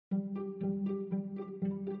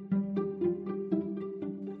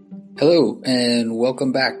Hello, and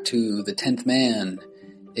welcome back to The 10th Man.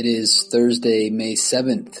 It is Thursday, May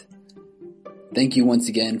 7th. Thank you once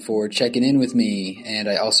again for checking in with me, and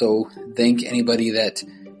I also thank anybody that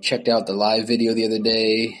checked out the live video the other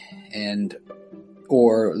day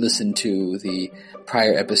or listened to the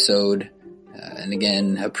prior episode, and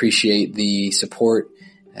again, appreciate the support,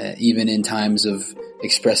 even in times of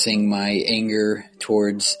expressing my anger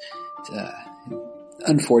towards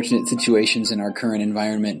unfortunate situations in our current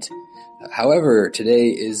environment. However, today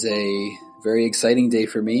is a very exciting day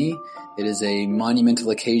for me. It is a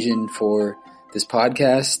monumental occasion for this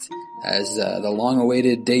podcast as the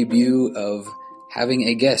long-awaited debut of having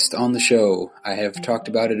a guest on the show. I have talked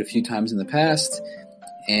about it a few times in the past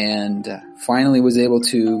and finally was able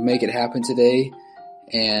to make it happen today.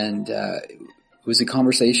 And it was a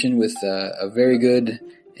conversation with a very good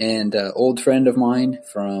and old friend of mine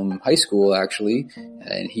from high school, actually,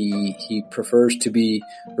 and he prefers to be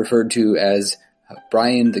referred to as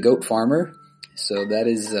Brian the Goat Farmer. So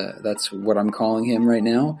that's what I'm calling him right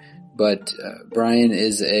now. But Brian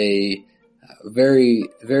is a very,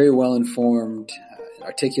 very well-informed,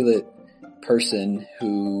 articulate person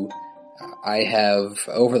who I have,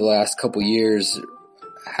 over the last couple years,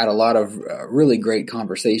 had a lot of really great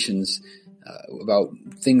conversations about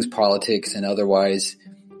things, politics and otherwise.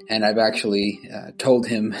 And I've actually told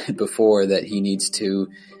him before that he needs to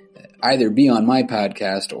either be on my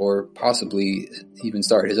podcast or possibly even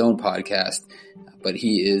start his own podcast. But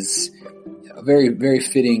he is very, very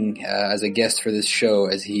fitting as a guest for this show,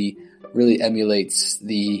 as he really emulates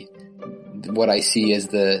what I see as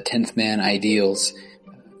the 10th man ideals.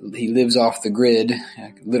 He lives off the grid,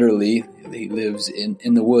 literally. He lives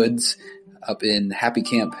in the woods up in Happy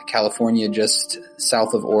Camp, California, just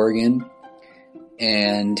south of Oregon.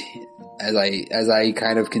 And as I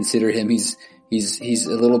kind of consider him, he's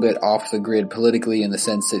a little bit off the grid politically, in the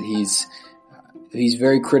sense that he's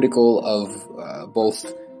very critical of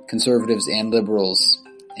both conservatives and liberals.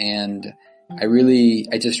 And I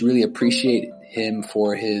just really appreciate him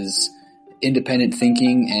for his independent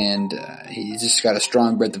thinking, and he's just got a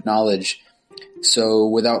strong breadth of knowledge. So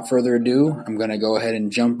without further ado, I'm going to go ahead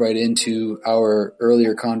and jump right into our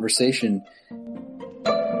earlier conversation.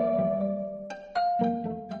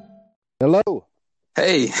 Hello.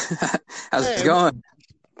 Hey, how's it going?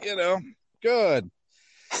 Good.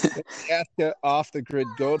 Ask an off-the-grid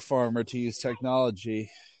goat farmer to use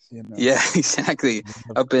technology. Yeah, exactly.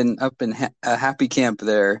 Up in Happy Camp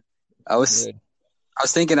there. I was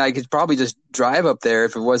thinking I could probably just drive up there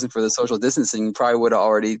if it wasn't for the social distancing. Probably would have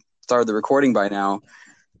already started the recording by now.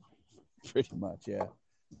 Pretty much, yeah.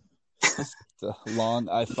 It's a long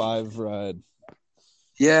I-5 ride.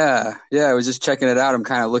 Yeah. I was just checking it out. I'm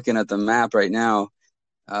kind of looking at the map right now.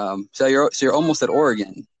 So you're almost at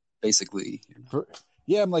Oregon, basically.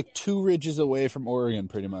 Yeah, I'm like 2 ridges away from Oregon,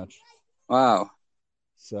 pretty much. Wow.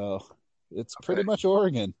 So it's pretty much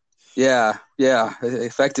Oregon. Yeah,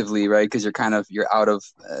 effectively, right? Because you're out of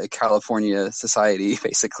California society,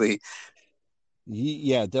 basically.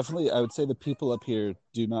 Yeah, definitely. I would say the people up here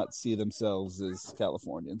do not see themselves as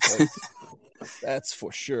Californians. That's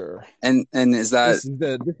for sure. And is that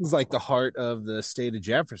this is like the heart of the state of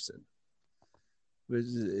Jefferson?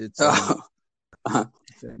 It's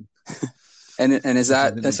thing. And is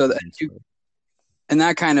that so? And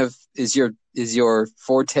that kind of is your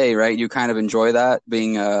forte, right? You kind of enjoy that,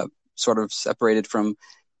 being sort of separated from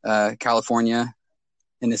California,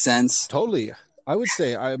 in a sense. Totally. I would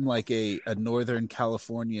say I'm like a Northern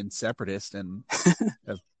Californian separatist, and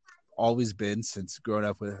have always been since growing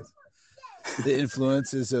up with the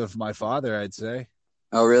influences of my father, I'd say.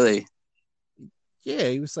 Oh, really? Yeah,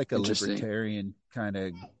 he was like a libertarian kind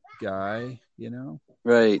of guy,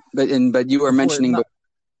 Right. But you were mentioning,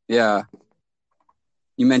 you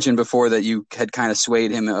mentioned before that you had kind of swayed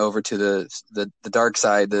him over to the dark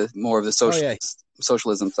side, the more of the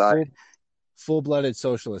socialism side. Full-blooded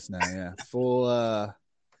socialist now, yeah. Full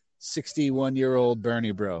 61-year-old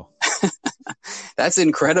Bernie bro. That's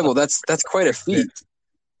incredible. That's quite a feat.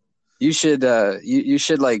 You should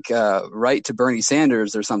write to Bernie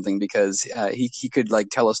Sanders or something, because he could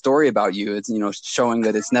tell a story about you. It's showing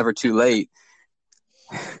that it's never too late.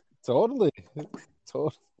 Totally.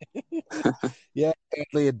 Yeah,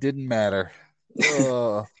 apparently it didn't matter.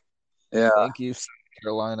 Yeah. Thank you, South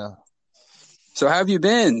Carolina. So how have you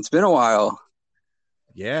been? It's been a while.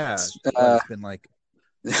 Yeah, it's been like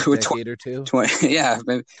a decade or two. 20, yeah,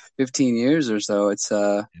 maybe 15 years or so. It's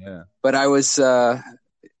yeah. But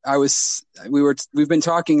we've been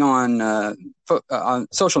talking on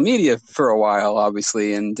social media for a while,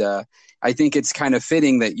 obviously, and I think it's kind of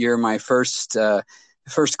fitting that you're my first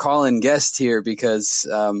first call-in guest here because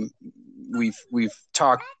we've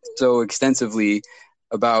talked so extensively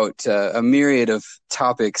about a myriad of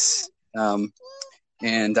topics,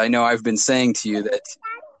 and I know I've been saying to you that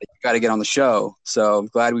you got to get on the show. So I'm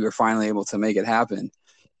glad we were finally able to make it happen.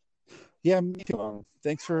 Yeah, me too.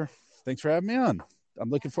 Thanks for having me on. I'm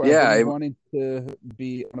looking for. Yeah, I've been wanting to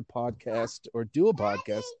be on a podcast or do a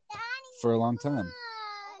podcast for a long time.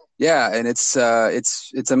 Yeah, and it's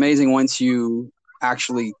amazing once you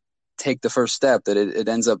actually take the first step that it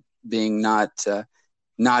ends up being not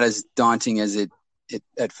as daunting as it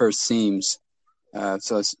at first seems.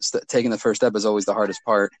 So taking the first step is always the hardest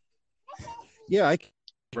part. Yeah, I can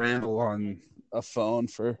ramble on a phone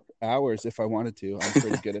for hours if I wanted to. I'm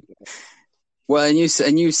pretty good at that. Well, and you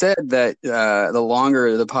said that the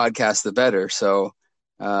longer the podcast, the better. So,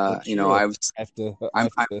 I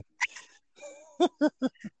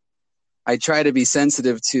try to be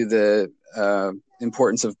sensitive to the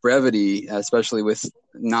importance of brevity, especially with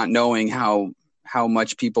not knowing how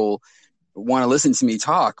much people want to listen to me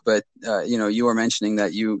talk. But you were mentioning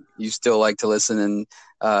that you still like to listen, and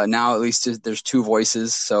now at least there's two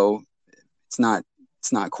voices, so it's not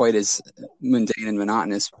quite as mundane and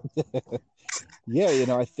monotonous. Yeah,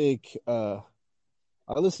 I think I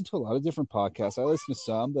listen to a lot of different podcasts. I listen to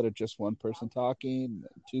some that are just one person talking,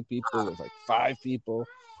 two people, there's like five people.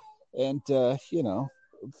 And,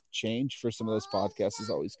 change for some of those podcasts is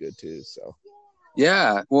always good too. So,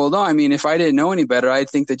 yeah. Well, no, I mean, if I didn't know any better, I'd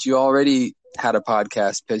think that you already had a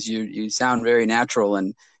podcast because you sound very natural.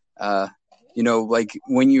 And, like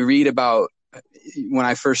when you read about when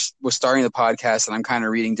I first was starting the podcast and I'm kind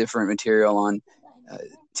of reading different material on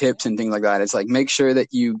tips and things like that, it's like, make sure that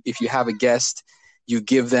if you have a guest, you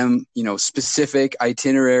give them, specific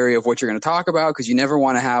itinerary of what you're going to talk about, because you never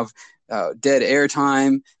want to have dead air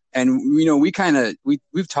time. And,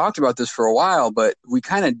 we've talked about this for a while, but we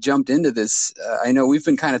kind of jumped into this. I know we've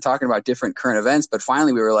been kind of talking about different current events, but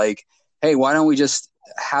finally we were like, hey, why don't we just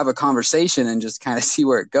have a conversation and just kind of see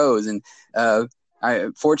where it goes? And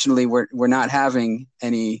fortunately, we're not having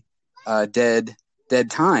any dead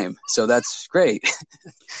time. So that's great.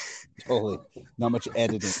 Totally. Not much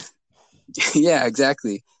editing. Yeah,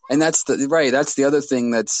 exactly. And that's the other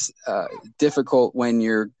thing that's difficult when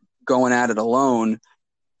you're going at it alone.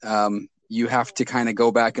 You have to kind of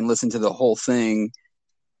go back and listen to the whole thing,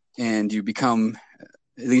 and you become,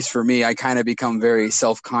 at least for me, I kind of become very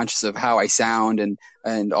self-conscious of how I sound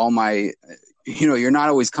and all my, you're not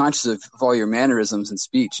always conscious of all your mannerisms and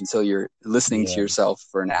speech until you're listening to yourself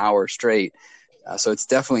for an hour straight. So it's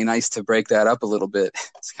definitely nice to break that up a little bit.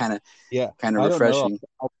 It's kind of refreshing.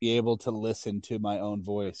 I'll be able to listen to my own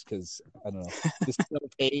voice because I don't know. This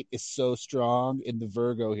self-hate is so strong in the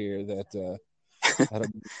Virgo here that I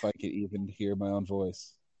don't know if I could even hear my own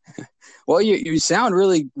voice. Well, you sound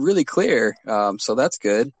really, really clear. So that's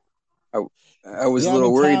good. I was a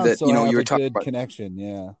little worried that, you were talking about connection.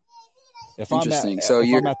 Yeah. If Interesting.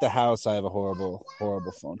 I'm at the house, I have a horrible,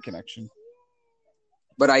 horrible phone connection.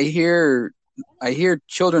 But I hear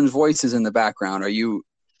children's voices in the background. Are you,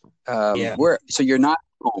 where, so you're not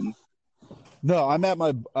home? No, I'm at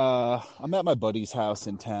my buddy's house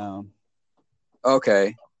in town.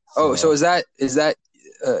 Okay. So is that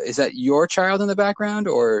your child in the background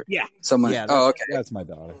or someone? Yeah, okay. That's my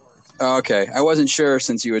daughter. Okay. I wasn't sure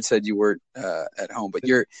since you had said you weren't at home, but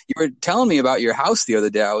you were telling me about your house the other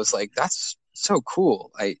day. I was like, that's so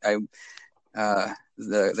cool. The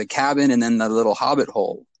cabin and then the little hobbit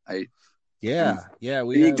hole. We have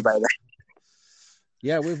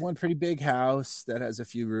one pretty big house that has a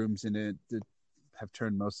few rooms in it that have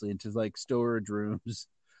turned mostly into like storage rooms.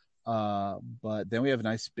 But then we have a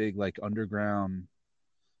nice big like underground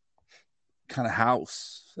kind of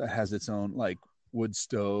house that has its own like wood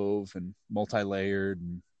stove and multi-layered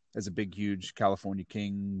and has a big huge California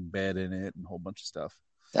king bed in it and a whole bunch of stuff.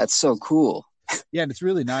 That's so cool. Yeah, and it's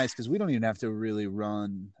really nice because we don't even have to really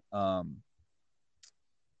run the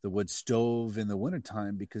wood stove in the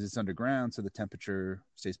wintertime because it's underground, so the temperature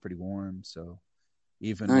stays pretty warm. So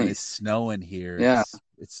even when it's snowing here,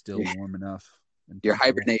 it's still warm enough. You're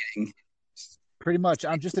hibernating. Pretty much.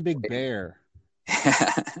 I'm just a big bear.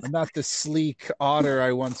 I'm not the sleek otter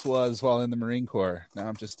I once was while in the Marine Corps. Now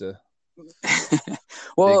I'm just a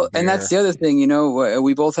well, and that's the other thing,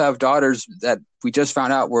 we both have daughters that we just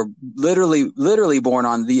found out were literally born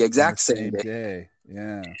on the exact same day.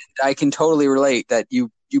 Yeah. I can totally relate that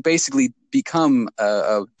you basically become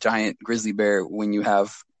a giant grizzly bear when you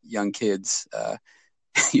have young kids.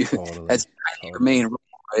 That's your main role,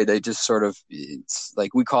 right? They just sort of, it's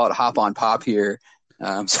like, we call it hop on pop here.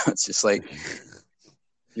 So it's just like,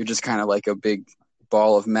 you're just kind of like a big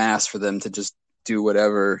ball of mass for them to just do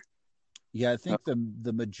whatever. Yeah, I think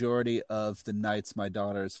the majority of the nights my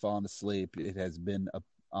daughter has fallen asleep, it has been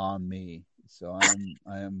on me. So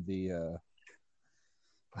I am the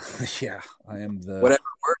yeah, I am the. Whatever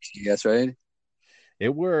works, I guess, right?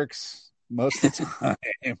 It works most of the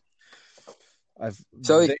time. I've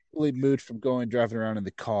So thankfully moved from driving around in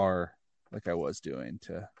the car like I was doing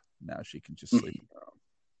to now she can just sleep around.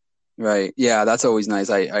 right, yeah, that's always nice.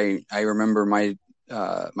 I remember my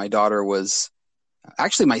daughter was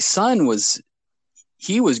actually my son was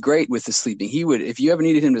he was great with the sleeping. He would, if you ever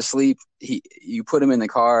needed him to sleep, you put him in the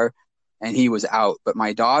car and he was out. But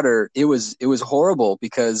my daughter, it was horrible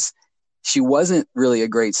because she wasn't really a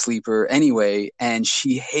great sleeper anyway, and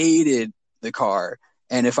she hated the car.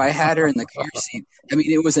 And if I had her in the car seat, I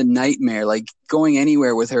mean, it was a nightmare. Like going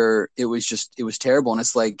anywhere with her, it was terrible. And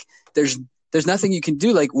it's like there's nothing you can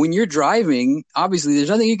do. Like when you're driving, obviously there's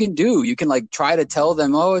nothing you can do. You can like try to tell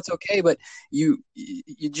them, oh, it's okay, but you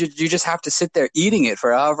just have to sit there eating it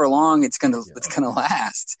for however long it's gonna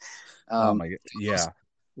last. Oh my god, yeah.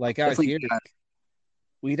 Like out here,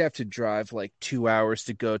 we'd have to drive like 2 hours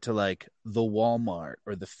to go to like the Walmart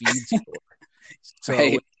or the feed store. So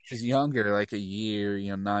right. when she was younger, like a year,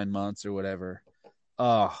 9 months or whatever.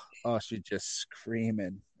 Oh, she's just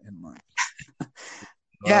screaming and like.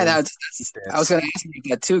 Yeah, I was going to ask you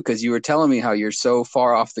that too, because you were telling me how you're so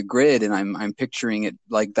far off the grid, and I'm picturing it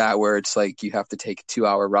like that, where it's like you have to take a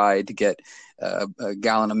 2-hour ride to get a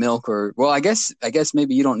gallon of milk, or well, I guess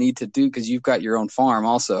maybe you don't need to do because you've got your own farm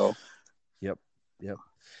also. Yep.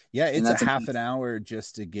 Yeah, it's a half an hour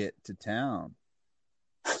just to get to town,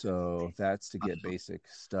 so that's to get basic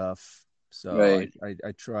stuff. So right.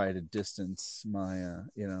 I try to distance my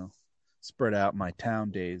spread out my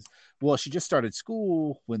town days. Well, she just started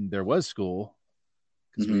school when there was school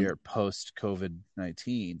because we are post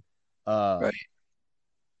COVID-19. Right.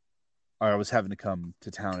 I was having to come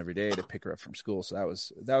to town every day to pick her up from school, so that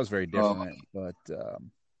was very different. But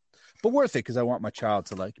worth it because I want my child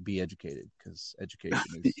to like be educated because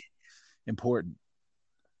education is important.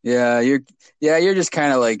 Yeah, you're just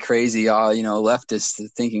kind of like crazy, leftist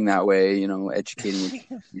thinking that way, educating.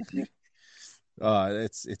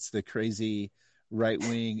 It's the crazy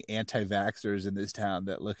right-wing anti-vaxxers in this town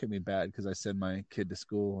that look at me bad because I send my kid to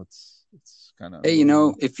school. It's kind of hey,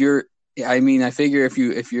 I figure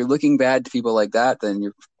if you're looking bad to people like that, then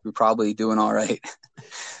you're probably doing all right.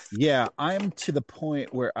 Yeah, I'm to the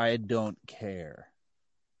point where I don't care.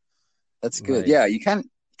 That's good. Yeah, you kind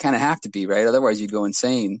of have to be, right? Otherwise, you go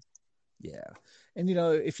insane. Yeah, and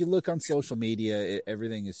if you look on social media,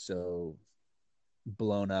 everything is so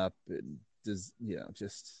blown up and just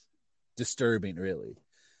disturbing, really.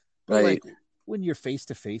 But right. like when you're face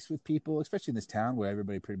to face with people, especially in this town where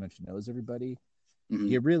everybody pretty much knows everybody,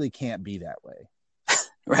 you really can't be that way,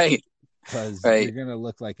 right? Because you're gonna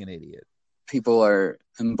look like an idiot. People are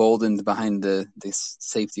emboldened behind the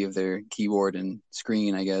safety of their keyboard and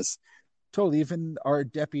screen, I guess. Totally. Even our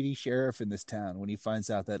deputy sheriff in this town, when he finds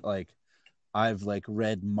out that like I've like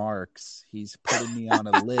read Marx, he's putting me on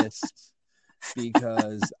a list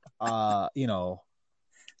because Karl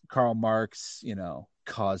Marx,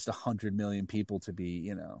 caused 100 million people to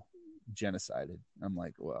be, genocided. I'm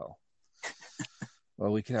like, well,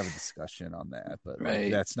 we could have a discussion on that, but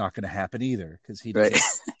like, that's not going to happen either because he doesn't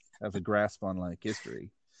have a grasp on like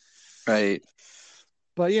history. Right.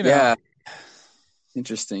 But yeah.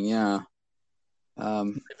 Interesting. Yeah.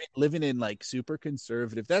 Living in like super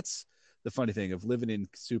conservative. That's the funny thing of living in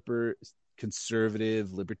super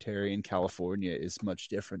conservative libertarian California is much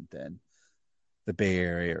different than the Bay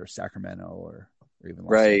Area or Sacramento or even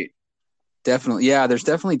Los Angeles. Definitely. Yeah, there's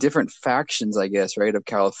definitely different factions, I guess, right, of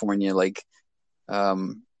California. Like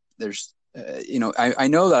there's I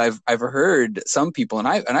know that I've heard some people, and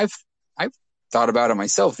I've thought about it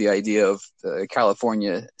myself, the idea of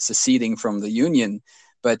California seceding from the Union,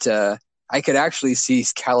 but I could actually see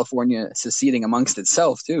California seceding amongst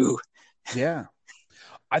itself too. Yeah,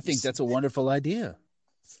 I think that's a wonderful idea.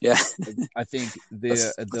 Yeah, I think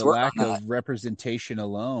the lack of representation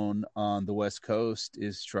alone on the West Coast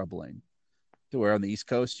is troubling. To where on the East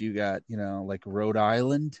Coast you got, like Rhode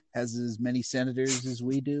Island has as many senators as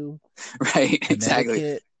we do. Right,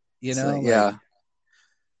 exactly.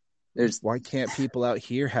 Why can't people out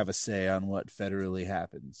here have a say on what federally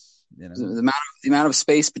happens? The amount of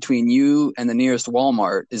space between you and the nearest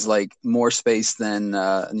Walmart is like more space than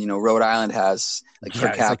Rhode Island has, like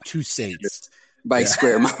per capita, like 2 states by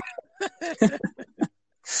square mile.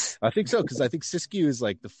 I think so, because I think Siskiyou is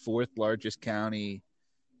like the 4th largest county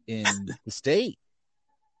in the state.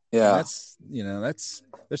 Yeah, and that's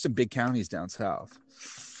there's some big counties down south.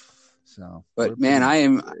 So, but man,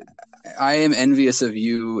 I am envious of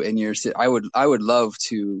you and your. I would love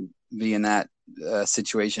to be in that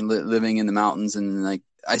situation, living in the mountains and like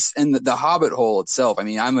and the Hobbit hole itself. I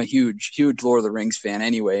mean, I'm a huge Lord of the Rings fan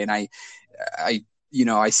anyway, and I I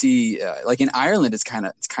see like in Ireland, it's kind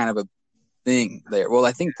of a thing there. Well,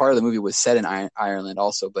 I think part of the movie was set in Ireland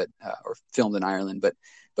also, but or filmed in Ireland, but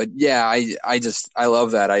yeah, I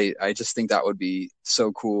love that. I just think that would be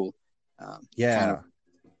so cool. Yeah. Kind of,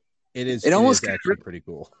 it is actually pretty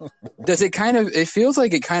cool. does it kind of, it feels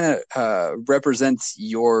like it kind of represents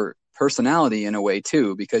your personality in a way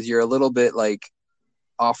too, because you're a little bit like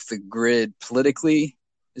off the grid politically.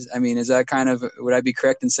 Is that kind of, would I be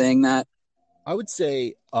correct in saying that? I would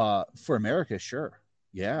say for America, sure.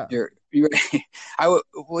 Yeah.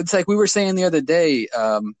 It's like we were saying the other day,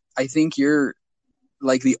 I think you're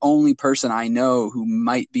like the only person I know who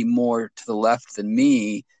might be more to the left than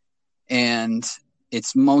me. And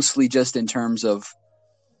it's mostly just in terms of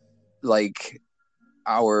like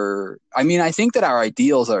I think that our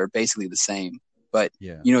ideals are basically the same, but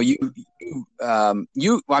yeah. Even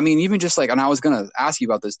just like, and I was going to ask you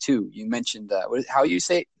about this too. You mentioned, how you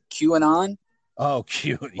say it? QAnon? Oh,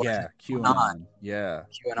 QAnon. Yeah.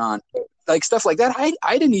 QAnon. Like stuff like that. I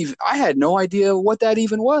had no idea what that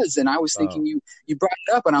even was. And I was thinking you brought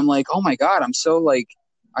it up and I'm like, oh my God, I'm so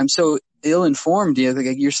ill-informed.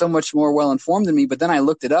 You're so much more well-informed than me. But then I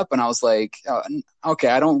looked it up and I was like, okay,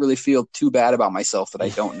 I don't really feel too bad about myself that I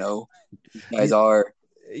don't know who you guys are.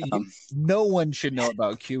 No one should know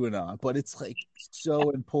about QAnon, but it's like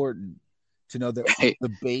so important to know that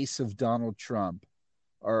the base of Donald Trump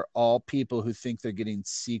are all people who think they're getting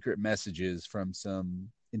secret messages from some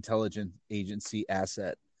intelligence agency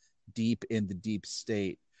asset deep in the deep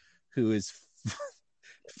state who is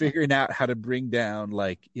figuring out how to bring down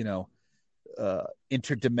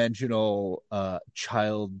interdimensional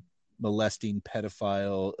child molesting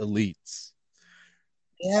pedophile elites.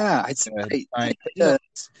 Yeah,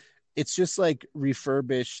 it's just like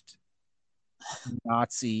refurbished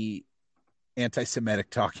Nazi anti-Semitic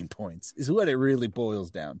talking points is what it really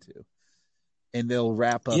boils down to. And they'll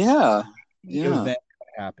wrap up event that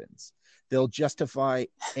happens. They'll justify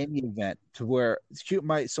any event to where Q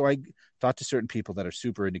might. So I thought to certain people that are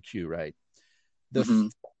super into Q, right?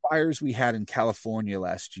 The fires we had in California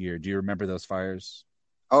last year. Do you remember those fires?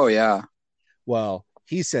 Oh yeah. Well,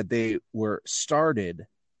 he said they were started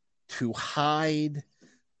to hide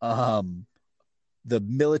the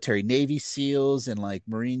military, Navy SEALs and like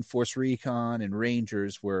Marine Force Recon and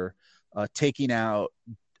Rangers were taking out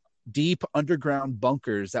deep underground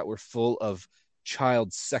bunkers that were full of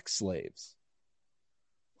child sex slaves.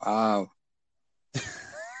 Wow.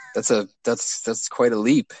 That's quite a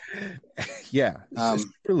leap. Yeah.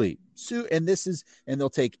 Super leap. So, and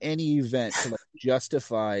they'll take any event to like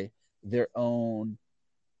justify their own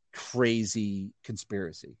crazy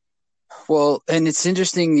conspiracy. Well, and it's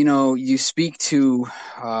interesting, you speak to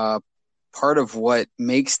part of what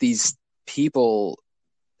makes these people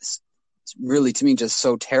really, to me, just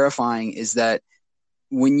so terrifying is that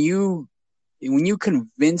when you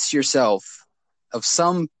convince yourself of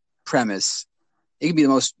some premise, it can be the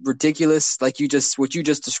most ridiculous, like what you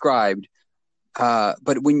just described.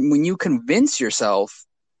 But when you convince yourself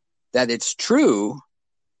that it's true,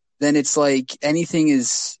 then it's like anything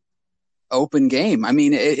is open game. I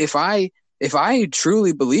mean, if I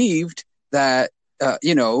truly believed that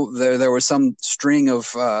there was some string of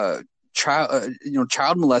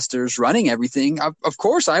child molesters running everything, of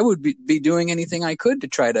course I would be doing anything I could to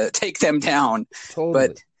try to take them down. Totally.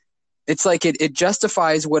 But it's like it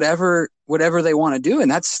justifies whatever they want to do, and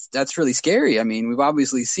that's really scary. I mean, we've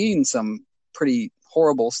obviously seen some pretty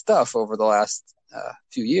horrible stuff over the last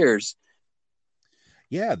few years.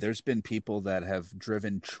 Yeah, there's been people that have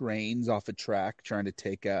driven trains off a track trying to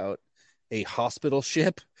take out a hospital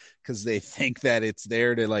ship because they think that it's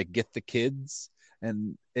there to like get the kids,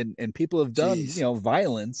 and people have done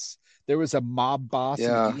violence. There was a mob boss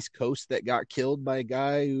on the East Coast that got killed by a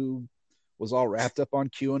guy who was all wrapped up on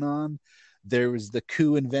QAnon. There was the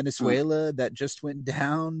coup in Venezuela that just went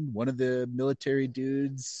down. One of the military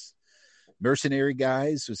dudes, mercenary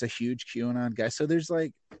guys, was a huge QAnon guy. So there's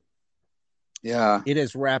like, it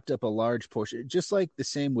has wrapped up a large portion, just like the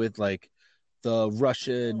same with like the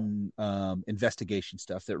Russian investigation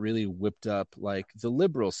stuff that really whipped up like the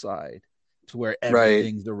liberal side to where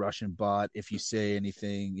everything's the Russian bot. If you say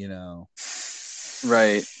anything,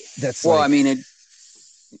 right. That's well, I mean,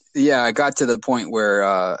 I got to the point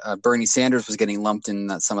where Bernie Sanders was getting lumped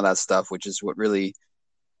in some of that stuff, which is what really,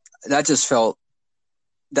 that just felt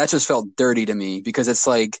dirty to me, because it's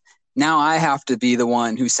like, now I have to be the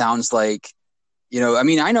one who sounds like, I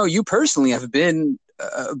mean, I know you personally have been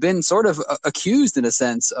been sort of accused in a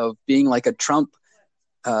sense of being like a Trump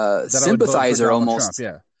sympathizer almost.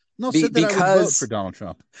 Trump, yeah. No, said that I would vote for Donald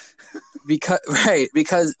Trump.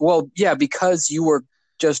 because you were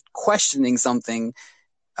just questioning something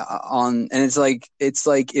and it's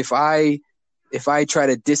like if I try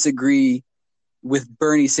to disagree with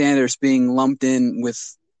Bernie Sanders being lumped in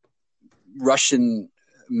with Russian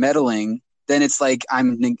meddling, then it's like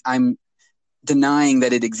I'm denying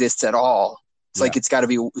that it exists at all. It's like it's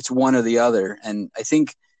one or the other, and I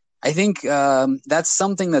think that's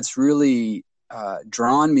something that's really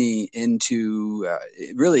drawn me into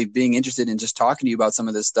really being interested in just talking to you about some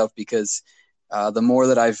of this stuff, because the more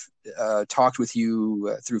that I've talked with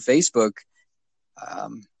you through Facebook,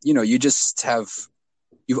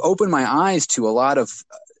 you've opened my eyes to a lot of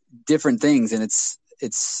different things. And it's,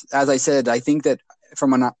 as I said, I think that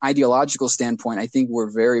from an ideological standpoint, I think we're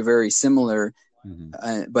very, very similar.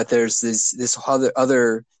 Mm-hmm. But there's this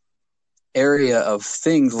other area of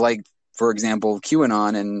things, like, for example,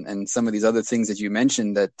 QAnon and some of these other things that you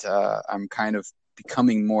mentioned that I'm kind of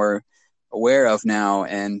becoming more aware of now.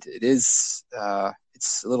 And it is,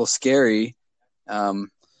 it's a little scary. I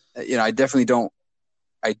definitely don't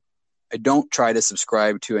try to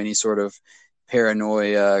subscribe to any sort of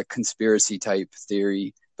paranoia conspiracy type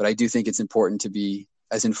theory, but I do think it's important to be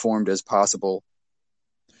as informed as possible.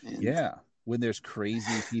 And when there's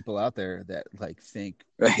crazy people out there that like think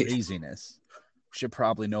craziness, we should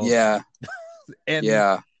probably know.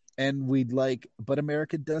 And we'd but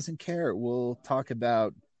America doesn't care. We'll talk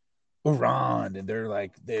about Iran and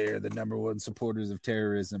they're the number one supporters of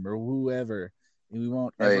terrorism or whoever, and we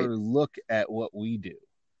won't ever look at what we do,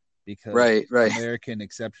 because American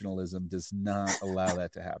exceptionalism does not allow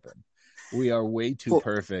that to happen. We are way too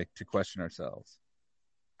perfect to question ourselves.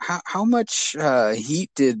 How much heat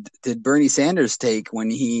did Bernie Sanders take when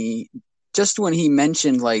he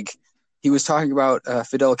mentioned, like, he was talking about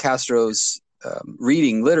Fidel Castro's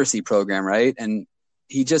reading literacy program, right? And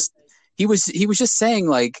he was just saying,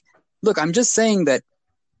 like, look, I'm just saying that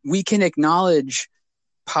we can acknowledge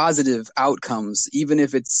positive outcomes, even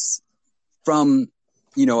if it's from,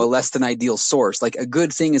 a less than ideal source. Like, a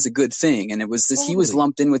good thing is a good thing. And it was this, totally. He was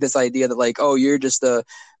lumped in with this idea that, like, oh, you're just a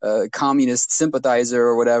communist sympathizer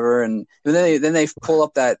or whatever. And then they pull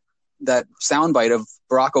up that soundbite of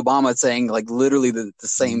Barack Obama saying, like, literally the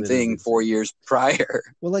same thing 4 years prior.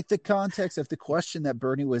 Well, like, the context of the question that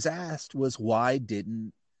Bernie was asked was, why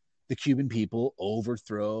didn't the Cuban people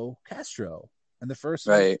overthrow Castro? And the first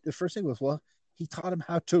thing was, well, he taught them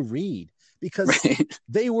how to read, because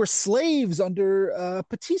they were slaves under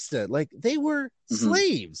Batista. Like, they were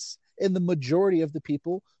slaves, and the majority of the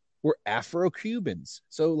people were Afro-Cubans.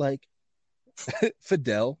 So, like,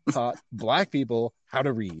 Fidel taught black people how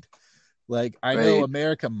to read. Like, I know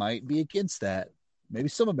America might be against that. Maybe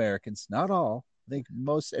some Americans, not all. I think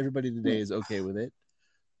everybody today is okay with it.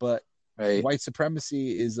 But white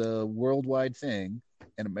supremacy is a worldwide thing,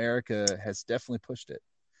 and America has definitely pushed it.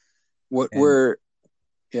 And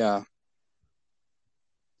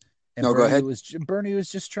go ahead. Bernie was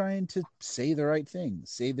just trying to say the right thing,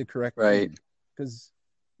 say the correct thing, because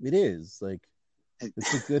it is, like,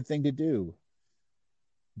 it's a good thing to do.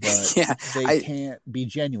 But they can't be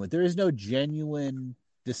genuine. There is no genuine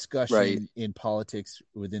discussion in politics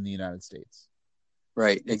within the United States.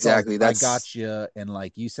 Right, exactly. I got you, and,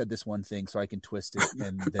 like, you said this one thing, so I can twist it.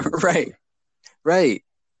 And then right.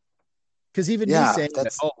 Because even me saying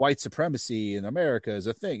that, white supremacy in America is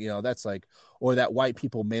a thing, that's like, or that white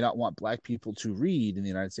people may not want black people to read in the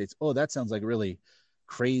United States. Oh, that sounds like a really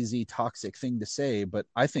crazy, toxic thing to say. But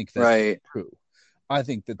I think that's true. I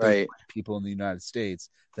think that there's white people in the United States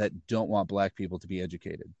that don't want black people to be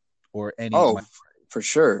educated, or any. Oh, for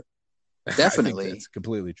sure. Definitely. I think that's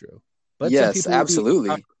completely true. But yes,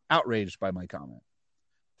 absolutely. Outraged by my comment.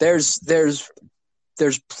 There's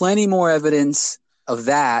plenty more evidence of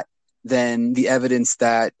that than the evidence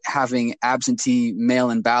that having absentee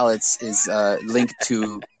mail-in ballots is linked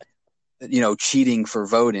to, cheating for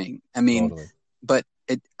voting. I mean, totally. but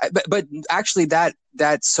actually that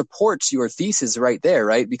supports your thesis right there,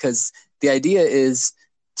 right? Because the idea is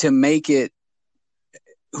to make it.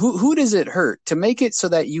 Who does it hurt to make it so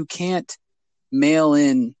that you can't mail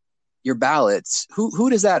in your ballots? Who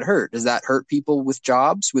does that hurt? Does that hurt people with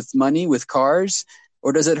jobs, with money, with cars?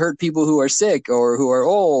 Or does it hurt people who are sick or who are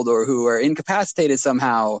old or who are incapacitated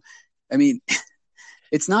somehow? I mean,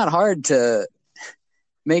 it's not hard to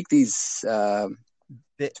make these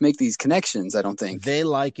connections, I don't think. They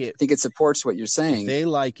like it. I think it supports what you're saying. They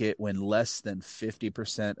like it when less than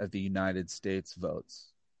 50% of the United States votes.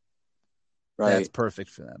 Right. That's perfect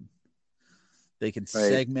for them. They can Right.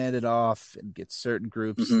 segment it off and get certain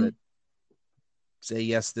groups Mm-hmm. that say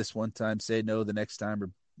yes this one time, say no the next time, or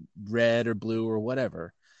red or blue or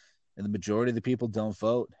whatever. And the majority of the people don't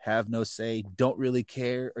vote, have no say, don't really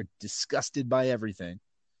care, are disgusted by everything.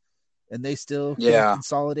 And they still can Yeah.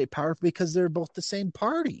 consolidate power because they're both the same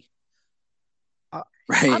party. Right.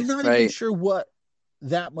 I'm not even Right. sure what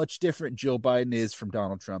that much different Joe Biden is from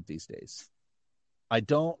Donald Trump these days. I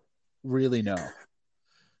don't really know.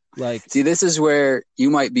 Like, See, this is where you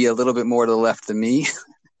might be a little bit more to the left than me,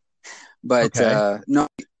 but okay, no,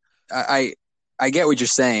 I get what you're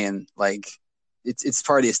saying. Like, it's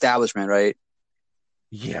part of the establishment, right?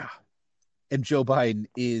 yeah. And Joe Biden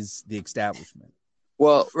is the establishment.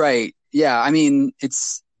 Well, right. Yeah. I mean,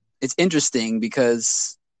 it's interesting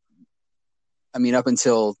because, I mean, up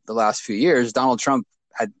until the last few years, Donald Trump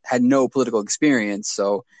had no political experience.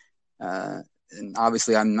 So, and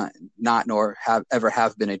obviously I'm not nor have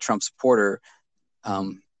been a Trump supporter.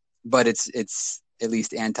 But it's at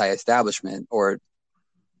least anti-establishment, or,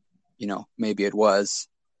 maybe it was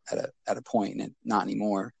at a point and not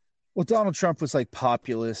anymore. Well, Donald Trump was like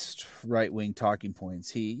populist, right wing talking points.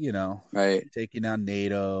 He, Right. taking down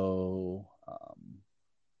NATO.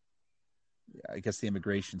 I guess the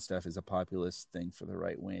immigration stuff is a populist thing for the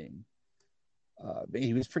right wing. But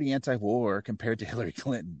he was pretty anti-war compared to Hillary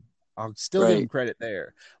Clinton. I'll still give him Right. credit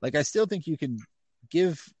there. Like, I still think you can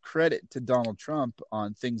give credit to Donald Trump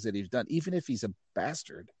on things that he's done, even if he's a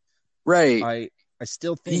bastard. Right. I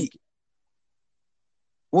still think.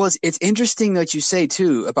 Well, it's interesting that you say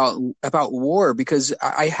too about war, because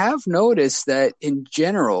I have noticed that in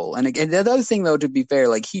general, and again, the other thing though, to be fair,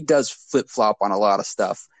 like, he does flip flop on a lot of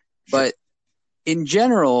stuff, Sure. but in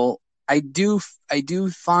general, I do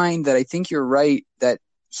find that I think you're right that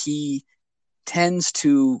he tends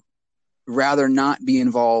to rather not be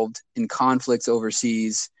involved in conflicts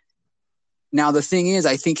overseas. Now, the thing is,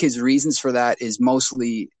 I think his reasons for that is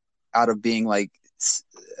mostly out of being like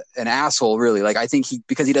an asshole, really. Like, I think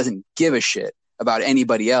because he doesn't give a shit about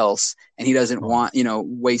anybody else, and he doesn't want,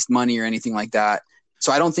 waste money or anything like that.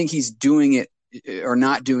 So I don't think he's doing it or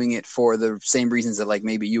not doing it for the same reasons that, like,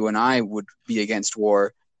 maybe you and I would be against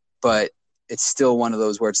war, but it's still one of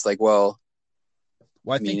those where it's like, well,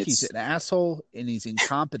 I think he's an asshole, and he's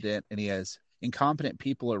incompetent, and he has incompetent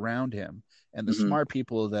people around him, and the smart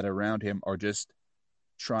people that are around him are just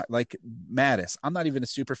like Mattis. I'm not even a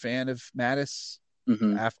super fan of Mattis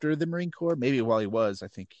after the Marine Corps. Maybe while he was, I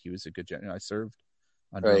think he was a good general. I served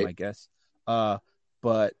under him, I guess.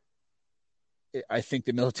 But I think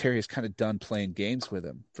the military is kind of done playing games with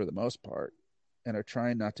him for the most part, and are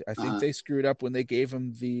trying not to. I think they screwed up when they gave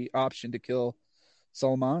him the option to kill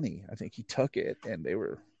Soleimani. I think he took it, and they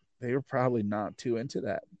were probably not too into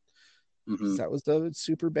that. That was the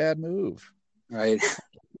super bad move. Right.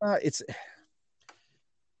 It's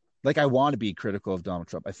like, I want to be critical of Donald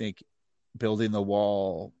Trump. I think building the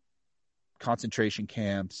wall, concentration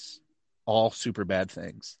camps, all super bad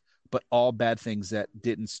things, but all bad things that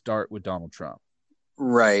didn't start with Donald Trump.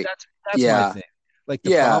 Right. That's my thing. Like,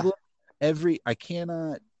 the problem, I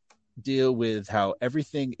cannot deal with how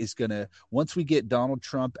everything is gonna, once we get Donald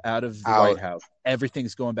Trump out of the White House,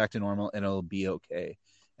 everything's going back to normal and it'll be okay.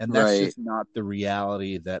 And that's just not the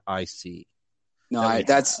reality that I see. No,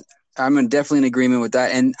 I'm definitely in agreement with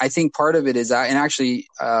that. And I think part of it is, and actually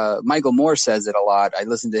Michael Moore says it a lot. I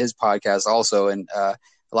listen to his podcast also. And a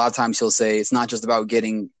lot of times he'll say, it's not just about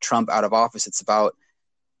getting Trump out of office. It's about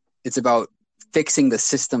fixing the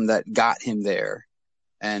system that got him there.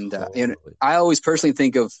 And I always personally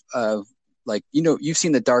think of like, you've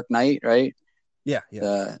seen The Dark Knight, right? Yeah.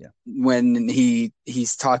 When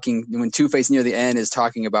he's talking, when Two-Face near the end is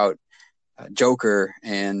talking about Joker,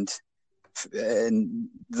 and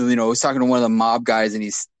he's talking to one of the mob guys, and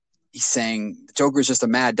he's saying, Joker's just a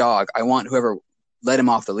mad dog. I want whoever let him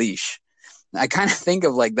off the leash. I kind of think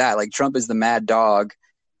of like that, like Trump is the mad dog,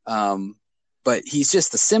 but he's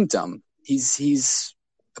just a symptom. He's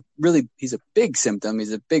a big symptom.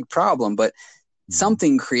 He's a big problem, but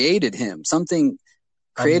something created him. Something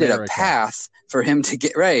created a path for him to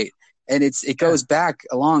get right. And it goes back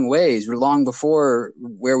a long ways, long before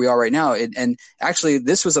where we are right now. And actually,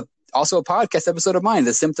 this was also a podcast episode of mine.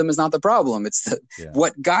 The symptom is not the problem. It's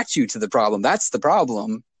what got you to the problem. That's the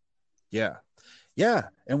problem. Yeah.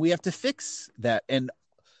 And we have to fix that. And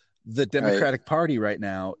the Democratic Party right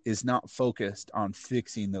now is not focused on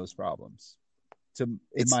fixing those problems, in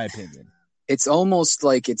my opinion. It's almost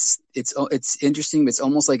like it's interesting, but it's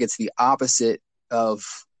almost like it's the opposite of,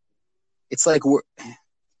 it's like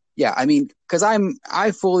because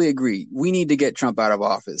I fully agree. We need to get Trump out of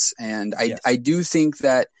office. And I do think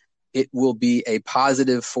that it will be a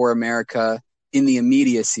positive for America in the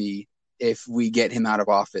immediacy if we get him out of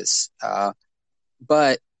office.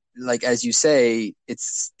 But like, as you say,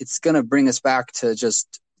 it's going to bring us back to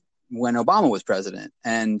just when Obama was president.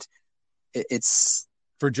 And it's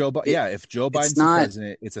for Joe Biden. Yeah. If Joe Biden's the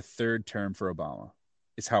president, it's a third term for Obama.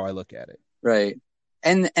 Is how I look at it. Right.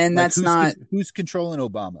 And like, that's who's controlling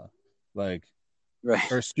Obama? Like,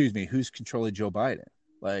 right. Or excuse me, who's controlling Joe Biden?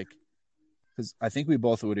 Like, because I think we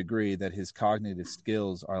both would agree that his cognitive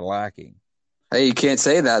skills are lacking. Hey, you can't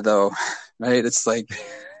say that though, right? It's like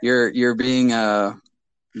you're being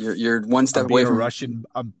you're one step away from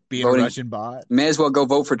I'm being voting. A Russian bot. May as well go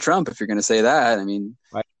vote for Trump if you're going to say that. I mean,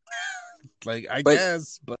 I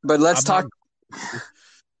guess, but let's talk.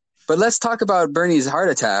 But let's talk about Bernie's heart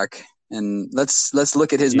attack, and let's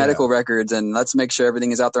look at his medical records, and let's make sure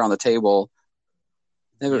everything is out there on the table.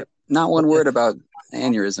 Not one word about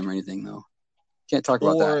aneurysm or anything, though. Can't talk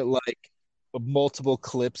about that. Or like multiple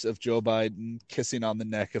clips of Joe Biden kissing on the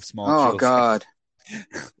neck of small children. Oh God!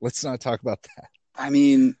 Let's not talk about that. I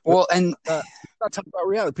mean, well, and let's not talk about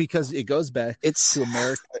reality, because it goes back to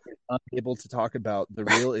America is unable to talk about the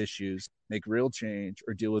real issues, make real change,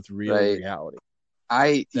 or deal with real reality.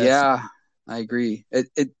 I agree.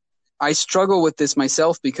 I struggle with this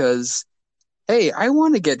myself because, hey, I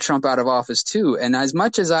want to get Trump out of office too. And as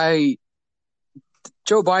much as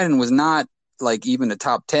Joe Biden was not like even a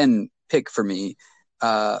top 10 pick for me,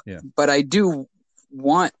 but I do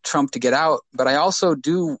want Trump to get out, but I also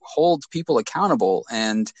do hold people accountable.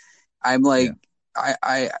 And I'm like,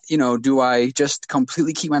 do I just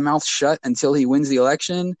completely keep my mouth shut until he wins the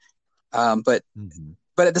election? But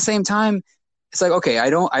at the same time, it's like, okay, I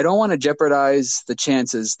don't want to jeopardize the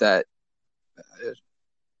chances that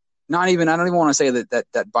I don't even want to say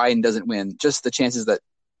that Biden doesn't win, just the chances that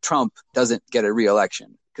Trump doesn't get a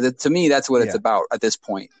re-election. Because to me, that's what it's about at this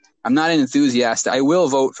point. I'm not an enthusiast. I will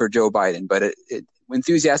vote for Joe Biden, but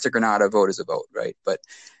enthusiastic or not, a vote is a vote, right? But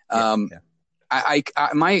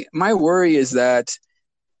my worry is that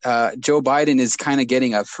Joe Biden is kind of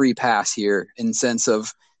getting a free pass here in the sense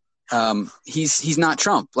of he's not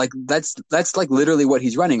Trump. Like that's like literally what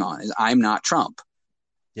he's running on is I'm not Trump.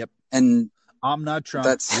 Yep. And I'm not Trump.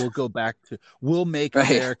 We'll make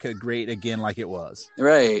America great again like it was.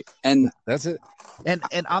 Right. And that's it. And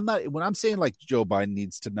I'm not, when I'm saying like Joe Biden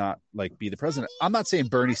needs to not like be the president, I'm not saying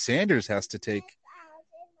Bernie Sanders has to take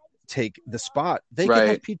the spot. They can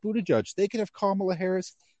have Pete Buttigieg. They can have Kamala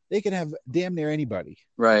Harris. They can have damn near anybody.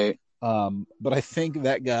 Right. But I think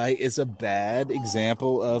that guy is a bad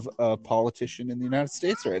example of a politician in the United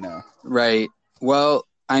States right now. Right. Well,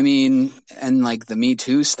 I mean, and like the Me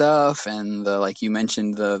Too stuff and the, like you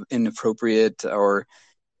mentioned, the inappropriate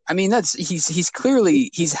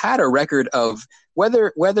he's had a record of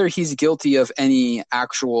whether he's guilty of any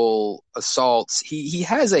actual assaults. He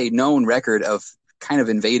has a known record of kind of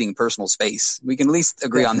invading personal space. We can at least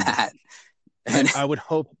agree on that. And I would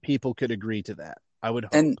hope people could agree to that. I would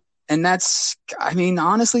hope. And that's, I mean,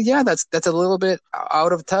 honestly, that's a little bit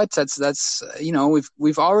out of touch. That's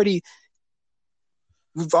we've already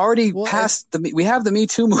passed we have the Me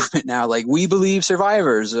Too movement now. Like, we believe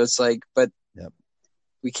survivors. It's like, but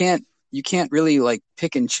you can't really like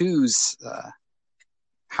pick and choose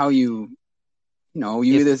how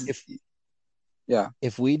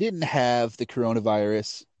if we didn't have the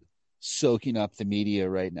coronavirus soaking up the media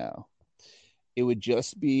right now, it would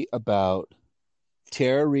just be about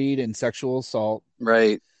Tara Reid and sexual assault,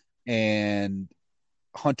 right, and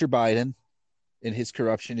Hunter Biden and his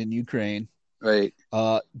corruption in Ukraine, right.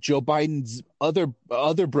 Joe Biden's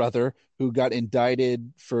other brother who got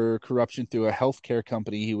indicted for corruption through a healthcare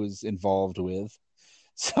company he was involved with.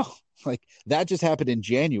 So, like, that just happened in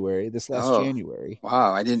January, this last January.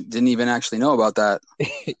 Wow, I didn't even actually know about that.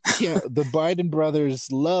 Yeah, the Biden brothers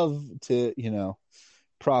love to,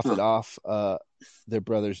 profit off their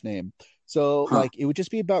brother's name. So, like, it would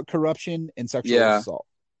just be about corruption and sexual assault.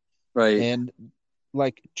 Right. And,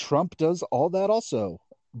 like, Trump does all that also.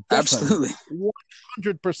 Definitely. Absolutely.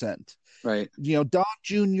 100%. Right. Don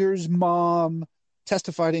Jr.'s mom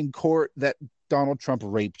testified in court that Donald Trump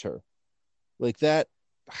raped her. Like, that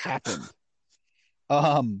happened.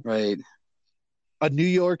 Right. A New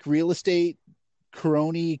York real estate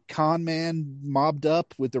crony con man mobbed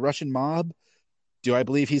up with the Russian mob. Do I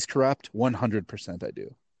believe he's corrupt? 100% I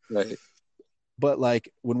do. Right. But,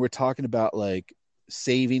 like, when we're talking about, like,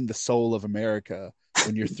 saving the soul of America,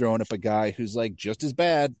 when you're throwing up a guy who's, like, just as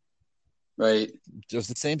bad, right, just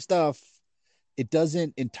the same stuff, it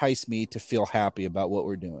doesn't entice me to feel happy about what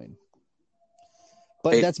we're doing.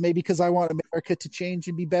 But that's maybe because I want America to change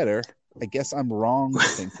and be better. I guess I'm wrong to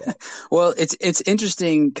think that. Well, it's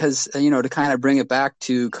interesting because to kind of bring it back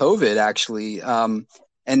to COVID, actually, and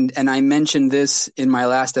I mentioned this in my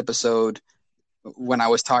last episode when I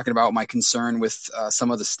was talking about my concern with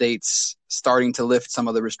some of the states starting to lift some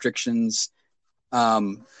of the restrictions.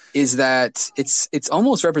 Is that it's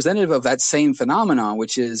almost representative of that same phenomenon,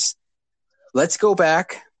 which is, let's go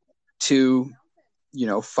back to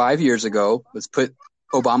 5 years ago. Let's put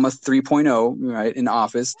Obama 3.0 right in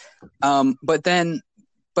office,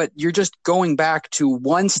 but you're just going back to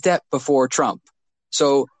one step before Trump.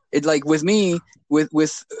 So it, like with me, with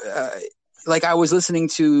like I was listening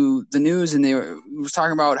to the news and they were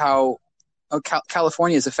talking about how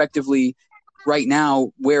California is effectively right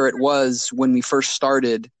now where it was when we first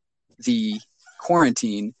started the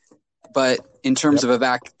quarantine, but in terms of a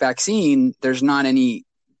vaccine, there's nothing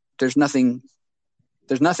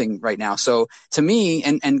right now. So to me,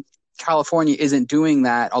 and California isn't doing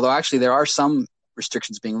that, although actually there are some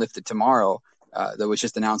restrictions being lifted tomorrow that was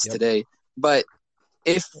just announced today. But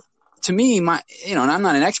if, to me, and I'm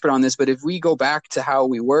not an expert on this, but if we go back to how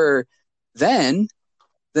we were then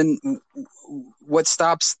what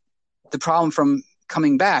stops the problem from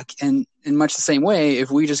coming back? And in much the same way,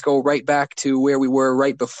 if we just go right back to where we were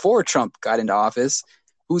right before Trump got into office,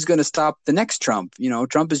 who's going to stop the next Trump?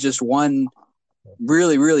 Trump is just one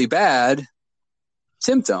really, really bad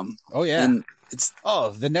symptom. Oh yeah. And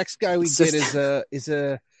the next guy we get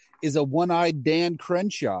is a one-eyed Dan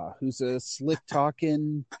Crenshaw, who's a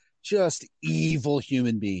slick-talking, just evil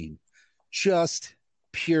human being, just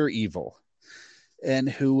pure evil, and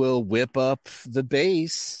who will whip up the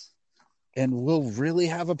base and will really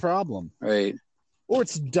have a problem. Right. Or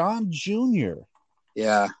it's Don Jr.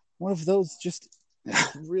 Yeah. One of those just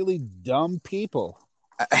really dumb people.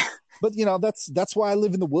 But that's why I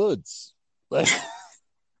live in the woods. Like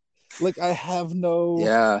I have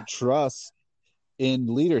no trust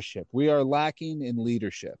in leadership. We are lacking in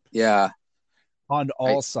leadership. Yeah. On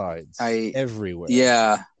all sides. Everywhere.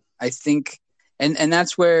 Yeah. I think and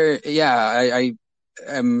that's where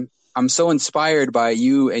I'm so inspired by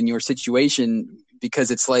you and your situation, because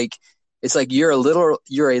it's like you're a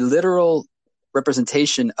literal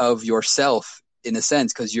representation of yourself in a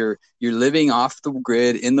sense, because you're living off the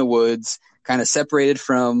grid in the woods, kind of separated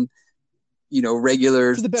from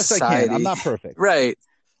regular to the best society. I can. I'm not perfect. Right.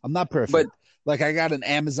 I'm not perfect. But like I got an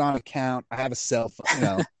Amazon account, I have a cell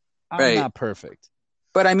phone, I'm right. not perfect.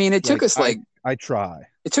 But I mean, it took us I try.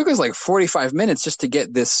 It took us like 45 minutes just to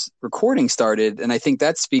get this recording started, and I think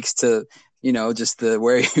that speaks to just the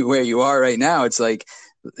where you are right now. It's like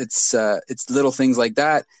it's little things like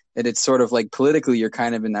that, and it's sort of like politically you're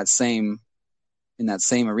kind of in that same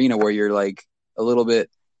arena where you're like a little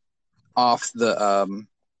bit off the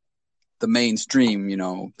mainstream,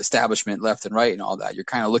 establishment left and right and all that. You're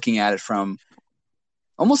kind of looking at it from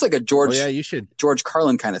almost like a George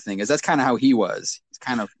Carlin kind of thing, is that's kind of how he was. He's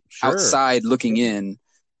kind of outside looking in.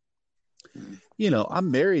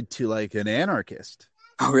 I'm married to like an anarchist.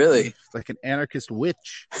 Oh, really? Like an anarchist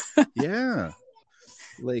witch. Yeah.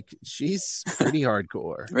 Like she's pretty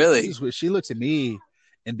hardcore. Really? She looks at me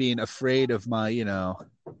and being afraid of my, Daddy, I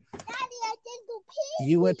didn't go pee.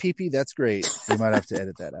 You went pee-pee? That's great. We might have to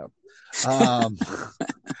edit that out.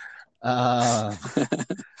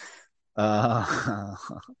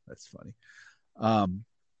 That's funny.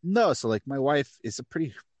 No, so like my wife is a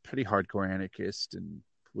pretty hardcore anarchist and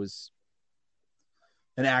was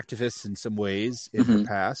an activist in some ways in her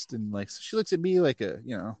past, and like so she looks at me like a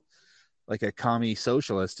commie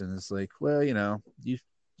socialist, and it's like, well,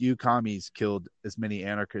 you commies killed as many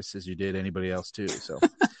anarchists as you did anybody else too. So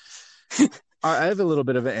I have a little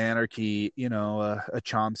bit of an anarchy, a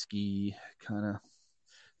Chomsky kind of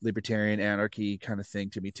libertarian anarchy kind of thing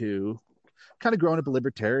to me too. Kind of growing up a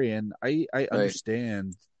libertarian, I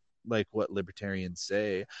understand like what libertarians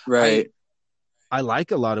say. Right. I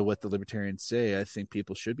like a lot of what the libertarians say. I think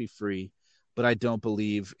people should be free, but I don't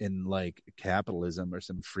believe in like capitalism or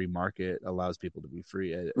some free market allows people to be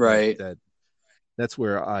free. Right. That's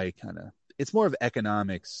where I it's more of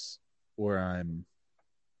economics where I'm,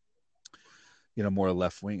 more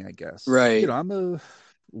left wing, I guess. Right. I'm a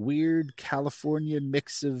weird California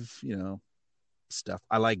mix of, stuff.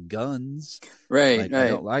 I like guns. Right. I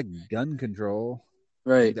don't like gun control.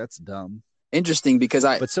 Right. That's dumb. Interesting because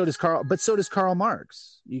But so does Karl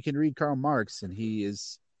Marx. You can read Karl Marx and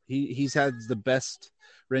he's had the best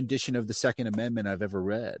rendition of the Second Amendment I've ever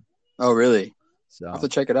read. Oh, really? So I'll have to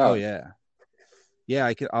check it out. Oh yeah.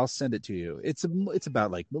 Yeah, I'll send it to you. It's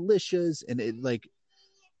about like militias, and it like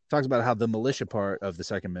talks about how the militia part of the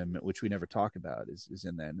Second Amendment, which we never talk about, is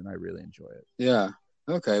in that, and I really enjoy it. Yeah.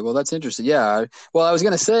 Okay, well, that's interesting. Yeah. Well, I was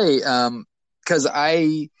gonna say, because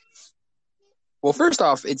well, first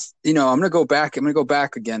off, it's I'm gonna go back. I'm gonna go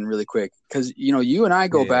back again really quick because you and I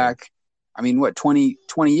go Yeah. back. I mean, what 20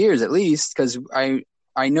 years at least? Because I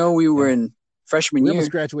know we were in freshman We year.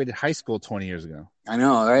 almost graduated high school 20 years ago. I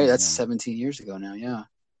know, right? That's Yeah. 17 years ago now. Yeah.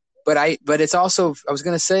 But it's also, I was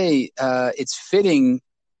gonna say, it's fitting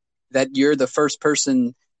that you're the first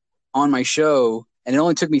person on my show, and it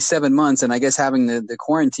only took me 7 months, and I guess having the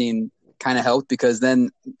quarantine kind of helped because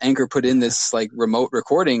then Anchor put in this like remote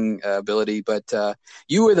recording ability. But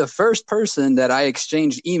you were the first person that I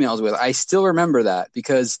exchanged emails with. I still remember that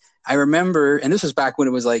because I remember, and this was back when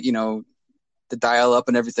it was like the dial up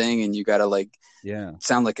and everything, and you gotta like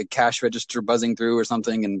sound like a cash register buzzing through or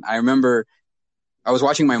something. And I remember I was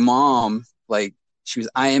watching my mom, like she was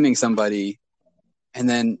IMing somebody. And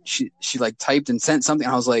then she like typed and sent something.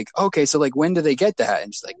 And I was like, okay, so like, when do they get that?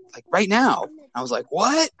 And she's like right now. I was like,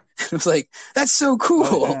 what? I was like, that's so cool.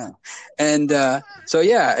 Oh, yeah. And so,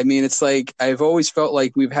 yeah, I mean, it's like, I've always felt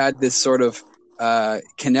like we've had this sort of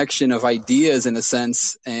connection of ideas in a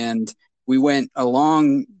sense. And we went a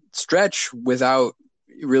long stretch without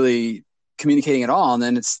really communicating at all. And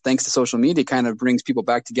then it's thanks to social media kind of brings people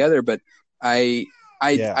back together. But I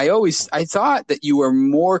thought that you were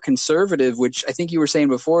more conservative, which I think you were saying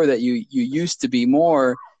before that you used to be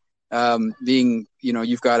more being,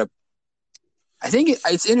 you've got I think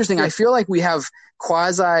it's interesting. I feel like we have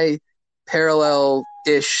quasi parallel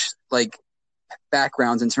ish like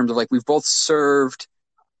backgrounds in terms of like we've both served,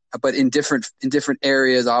 but in different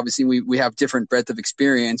areas. Obviously we have different breadth of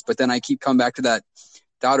experience, but then I keep coming back to that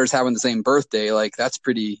daughters having the same birthday. Like that's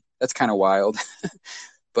kind of wild.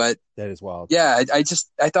 But that is wild. Yeah, I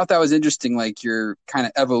thought that was interesting, like your kind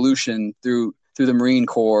of evolution through the Marine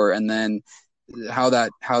Corps, and then how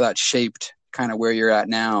that shaped kind of where you're at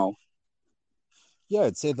now. Yeah,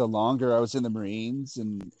 I'd say the longer I was in the Marines,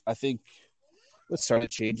 and I think what started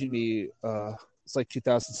changing me, it's like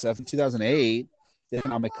 2007, 2008, the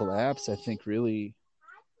economic collapse, I think really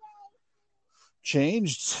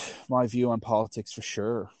changed my view on politics for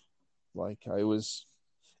sure. Like I was,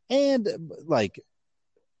 and like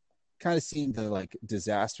kind of seeing the like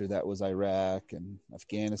disaster that was Iraq and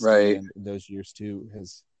Afghanistan those years too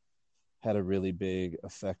has had a really big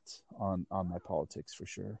effect on my politics for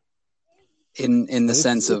sure. In the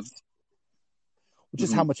sense of which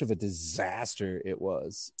is how much of a disaster it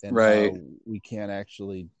was, and how we can't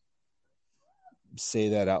actually say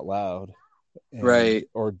that out loud,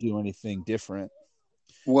 or do anything different.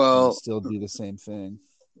 Well, still do the same thing.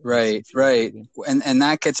 Right. And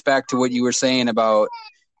that gets back to what you were saying about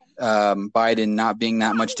Biden not being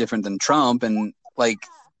that much different than Trump. And like,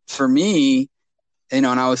 for me, and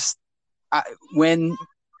when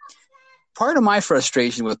part of my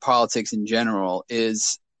frustration with politics in general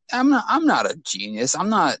is I'm not a genius. I'm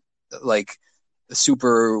not like a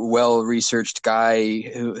super well-researched guy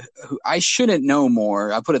who I shouldn't know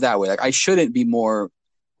more. I'll put it that way. Like I shouldn't be more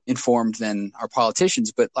informed than our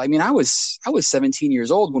politicians. But I mean, I was 17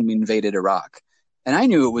 years old when we invaded Iraq, and I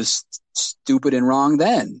knew it was stupid and wrong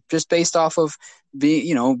then, just based off of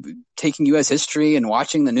taking U.S. history and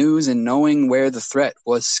watching the news and knowing where the threat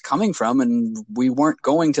was coming from, and we weren't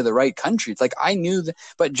going to the right country. It's like I knew that,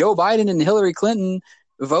 but Joe Biden and Hillary Clinton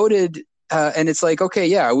voted, and it's like, okay,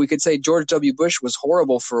 yeah, we could say George W. Bush was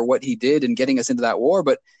horrible for what he did in getting us into that war,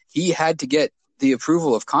 but he had to get the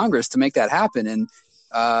approval of Congress to make that happen, and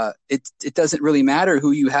it doesn't really matter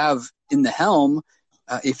who you have in the helm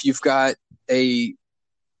if you've got a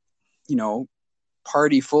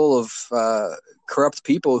party full of corrupt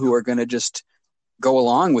people who are going to just go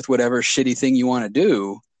along with whatever shitty thing you want to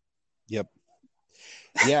do. Yep.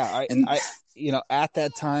 Yeah. I at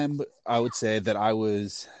that time, I would say that I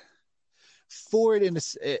was for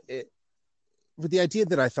it with the idea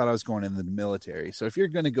that I thought I was going in the military. So if you're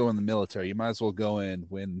going to go in the military, you might as well go in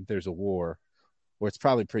when there's a war, where it's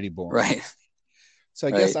probably pretty boring. Right. So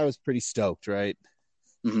I guess I was pretty stoked, right?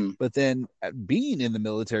 Mm-hmm. But then being in the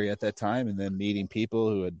military at that time, and then meeting people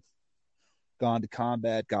who had gone to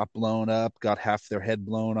combat, got blown up, got half their head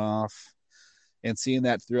blown off, and seeing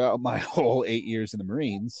that throughout my whole 8 years in the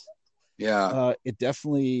Marines, it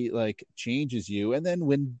definitely like changes you. And then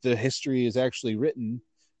when the history is actually written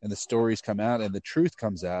and the stories come out and the truth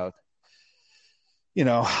comes out,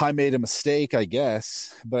 I made a mistake, I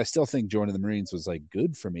guess, but I still think joining the Marines was like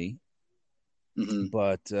good for me. Mm-hmm.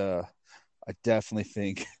 But I definitely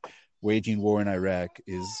think waging war in Iraq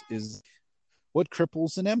is what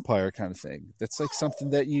cripples an empire kind of thing. That's like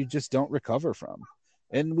something that you just don't recover from.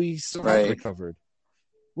 And we still haven't recovered.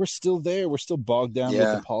 We're still there. We're still bogged down with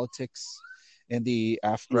the politics and the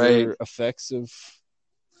after effects of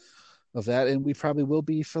of that, and we probably will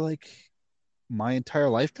be for like my entire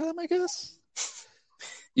lifetime, I guess.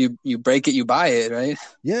 You break it, you buy it, right?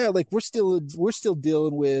 Yeah, like we're still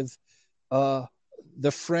dealing with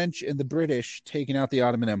the French and the British taking out the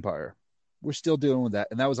Ottoman Empire. We're still dealing with that,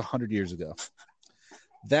 and that was 100 years ago.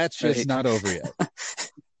 That's just Right. not over yet.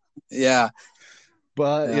 Yeah.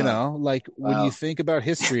 But Yeah. you know, like when Wow. you think about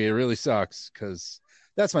history, it really sucks because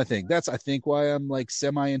that's my thing. That's I think why I'm like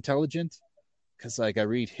semi-intelligent, because like I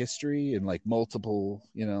read history and like multiple,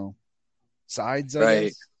 you know, sides, I Right.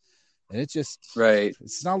 guess, and it's just Right.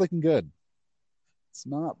 it's not looking good. It's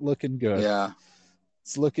not looking good. Yeah.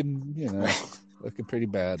 It's looking, you know, Right. looking pretty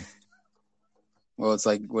bad. Well, it's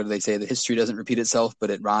like, what do they say? The history doesn't repeat itself,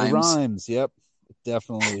 but it rhymes. It rhymes. Yep, it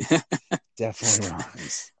definitely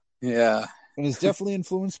rhymes. Yeah. And it's definitely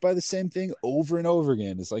influenced by the same thing over and over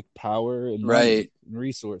again. It's like power and money Right. and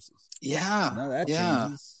resources. Yeah. Now that Yeah.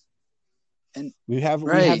 changes. And We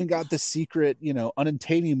right. haven't got the secret, you know,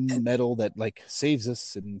 unobtainium metal that like saves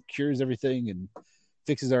us and cures everything and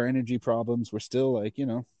fixes our energy problems. We're still like, you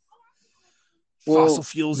know, fossil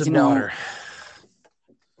fuels and water.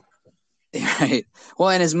 Right. Well,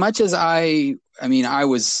 and as much as I mean, I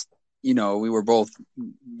was, you know, we were both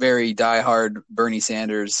very diehard Bernie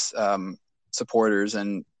Sanders supporters,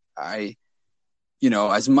 and I, you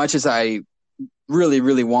know, as much as I really,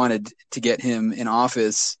 really wanted to get him in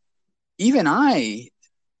office, even I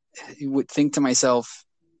would think to myself,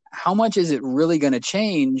 how much is it really going to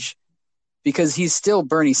change? Because he's still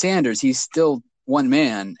Bernie Sanders. He's still one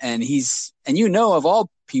man, and you know, of all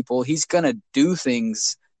people, he's going to do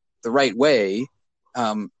things the right way.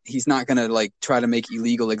 He's not going to like try to make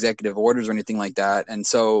illegal executive orders or anything like that. And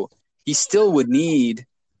so he still would need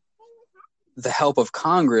the help of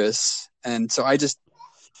Congress. And so I just,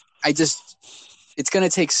 it's going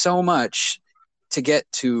to take so much to get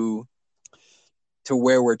to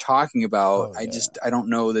where we're talking about. Oh, yeah. I don't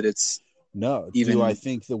know that it's even. Do I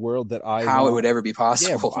think the world that I how want, it would ever be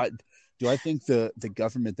possible? Yeah, do I think the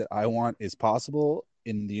government that I want is possible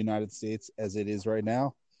in the United States as it is right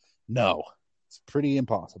now? No, it's pretty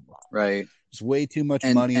impossible. Right. There's way too much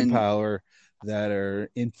money and power that are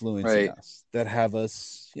influencing us, that have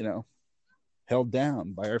us, you know, held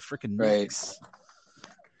down by our freaking necks.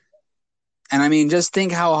 And I mean, just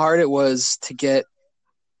think how hard it was to get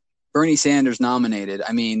Bernie Sanders nominated.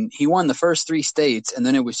 I mean, he won the first 3 states, and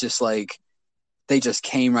then it was just like they just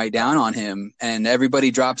came right down on him, and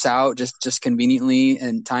everybody drops out just conveniently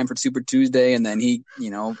in time for Super Tuesday, and then he, you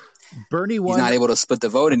know, Bernie won, he's not able to split the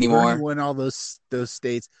vote anymore. Bernie won all those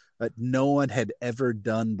states that no one had ever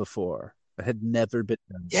done before. That had never been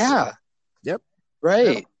done before. Yeah. Yep.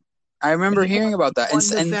 Right. Yep. I remember hearing about that.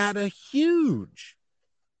 And Nevada, huge.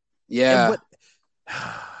 Yeah. What,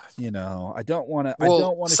 you know, I don't want to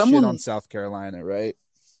shit on South Carolina, right?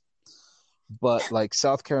 But like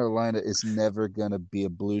South Carolina is never going to be a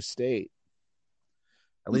blue state.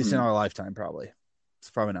 At least in our lifetime, probably. It's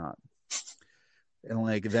probably not. And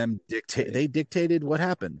like they dictated what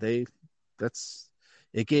happened.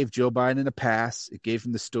 It gave Joe Biden a pass. It gave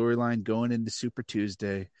him the storyline going into Super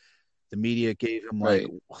Tuesday. The media gave him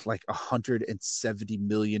like $170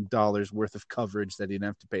 million worth of coverage that he didn't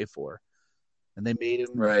have to pay for. And they made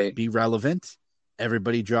him be relevant.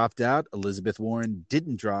 Everybody dropped out. Elizabeth Warren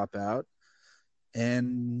didn't drop out.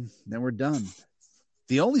 And then we're done.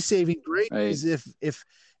 The only saving grace is if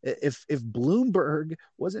Bloomberg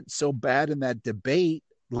wasn't so bad in that debate,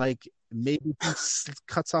 like maybe he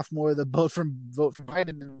cuts off more of the vote from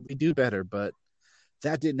Biden and we do better. But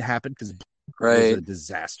that didn't happen because Bloomberg was a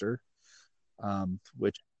disaster.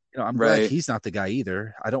 Which, you know, I'm glad he's not the guy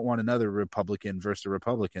either. I don't want another Republican versus a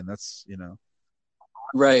Republican. That's, you know.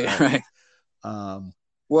 Right.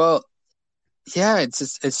 Well, yeah,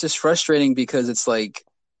 it's just frustrating because it's like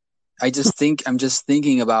I'm just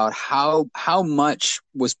thinking about how much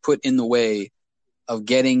was put in the way of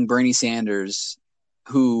getting Bernie Sanders,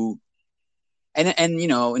 who and you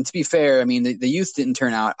know, and to be fair, I mean the youth didn't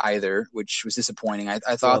turn out either, which was disappointing. I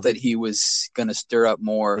thought that he was going to stir up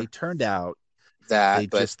more. They turned out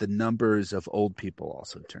but just the numbers of old people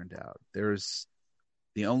also turned out. There's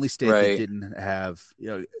the only state that didn't have, you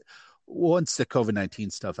know, once the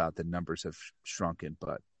COVID-19 stuff out, the numbers have shrunken.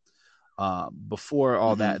 But before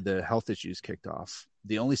all that, the health issues kicked off.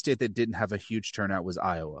 The only state that didn't have a huge turnout was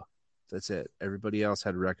Iowa. That's it. Everybody else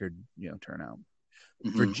had record, you know, turnout.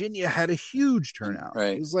 Virginia had a huge turnout.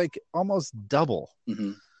 It was like almost double.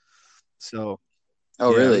 So,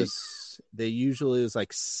 really? They usually it was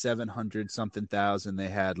like 700 something thousand. They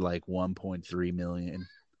had like 1.3 million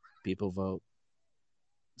people vote.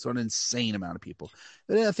 So an insane amount of people.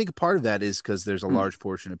 And I think a part of that is because there's a large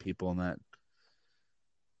portion of people in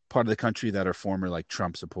part of the country that are former like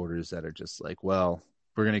Trump supporters that are just like, well,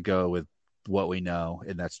 we're going to go with what we know,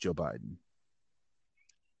 and that's Joe Biden.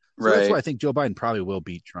 So that's why I think Joe Biden probably will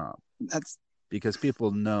beat Trump. That's because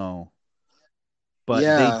people know. But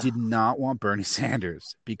yeah. they did not want Bernie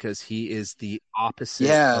Sanders because he is the opposite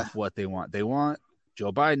Yeah. of what they want. They want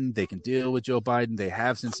Joe Biden. They can deal with Joe Biden. They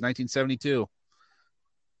have since 1972.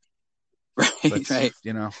 Right, right.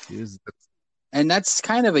 You know, and that's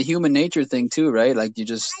kind of a human nature thing too, right? Like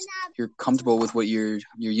you're comfortable with what you're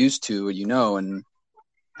used to, what you know. And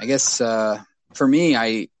I guess for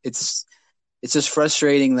me, it's just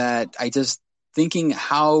frustrating that I just thinking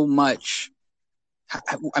how much.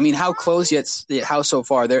 I mean, how close yet how so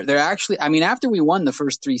far? They're actually. I mean, after we won the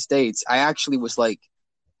first 3 states, I actually was like,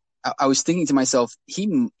 I was thinking to myself, he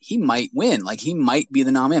might win. Like he might be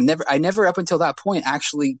the nominee. I never up until that point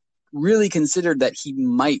actually really considered that he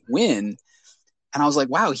might win. And I was like,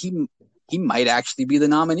 wow, he might actually be the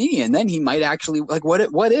nominee, and then he might actually like what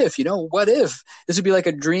if this would be like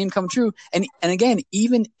a dream come true? And again,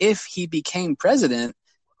 even if he became president,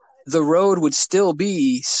 the road would still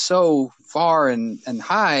be so far and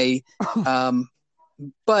high,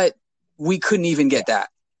 but we couldn't even get that.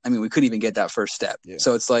 I mean, we couldn't even get that first step. Yeah.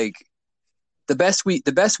 So it's like the best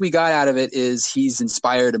we got out of it is he's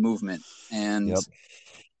inspired a movement, and yep.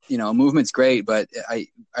 You know, a movement's great, but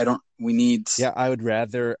we need. Yeah, I would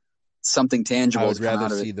rather something tangible. I would to come rather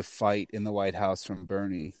out of see it. the fight in the White House from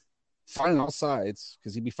Bernie, fighting all sides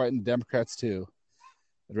because he'd be fighting the Democrats too.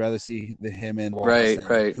 I'd rather see him in right.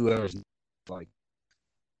 whoever's like.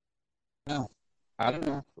 No, I don't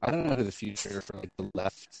know. I don't know who the future for like the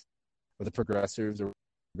left or the progressives,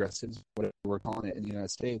 whatever we're calling it in the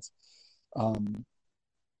United States. What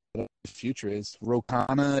the future is. Ro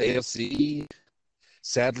Khanna, AOC.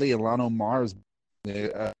 Sadly, Ilhan Omar is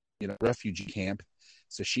refugee camp,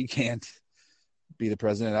 so she can't be the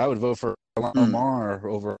president. I would vote for Ilhan Omar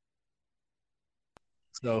over.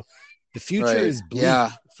 So the future is bleak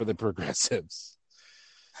for the progressives.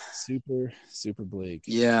 Super, super bleak.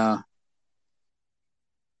 Yeah.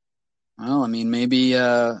 Well, I mean, maybe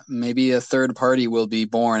a third party will be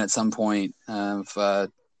born at some point of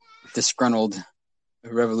disgruntled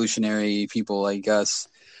revolutionary people like us.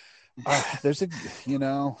 There's who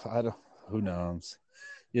knows?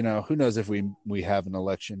 Who knows if we have an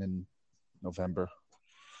election in November?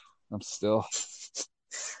 I'm still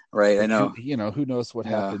right. I know. Who knows what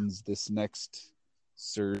happens this next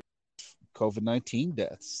surge of COVID-19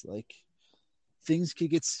 deaths? Like things could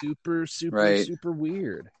get super, super, super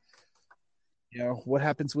weird. What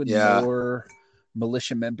happens when more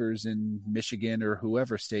militia members in Michigan or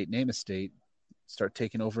whoever state, name a state, start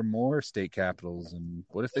taking over more state capitals? And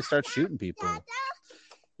what if they start shooting people?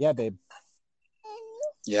 Yeah, babe.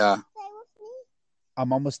 Yeah.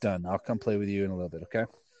 I'm almost done. I'll come play with you in a little bit, okay?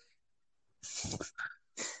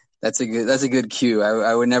 That's a good cue.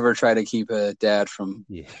 I would never try to keep a dad from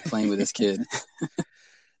playing with his kid.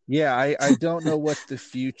 Yeah, I don't know what the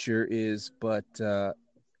future is, but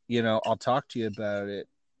I'll talk to you about it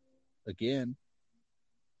again.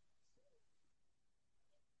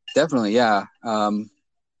 Definitely, yeah. That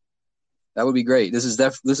would be great. This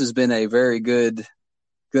has been a very good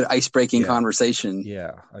ice-breaking conversation.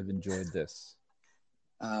 Yeah, I've enjoyed this.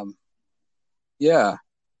 Yeah.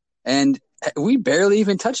 And we barely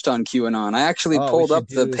even touched on QAnon. I actually pulled up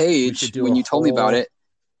the page when you told me about it.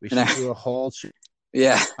 We should do a whole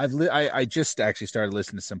yeah. I just actually started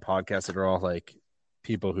listening to some podcasts that are all like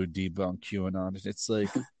people who debunk QAnon, and it's like,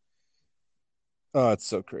 oh, it's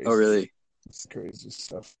so crazy. Oh, really? It's crazy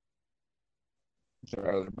stuff. They're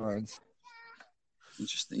out of their minds.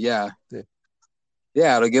 Interesting. Yeah.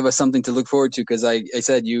 Yeah, it'll give us something to look forward to because I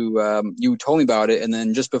said you told me about it, and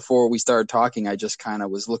then just before we started talking, I just kind of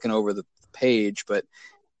was looking over the page, but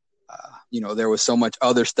there was so much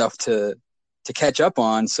other stuff to catch up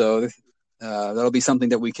on, so that'll be something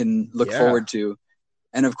that we can look forward to.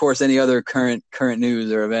 And of course, any other current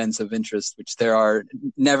news or events of interest, which there are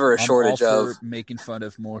never a shortage of. Making fun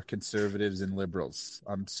of more conservatives and liberals.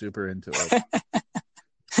 I'm super into it.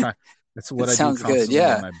 That's what I do constantly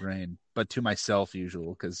in my brain, but to myself usually,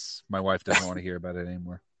 because my wife doesn't want to hear about it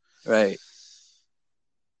anymore. Right.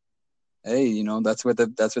 Hey, that's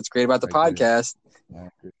what's great about the podcast.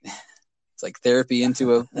 It's like therapy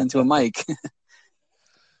into a mic.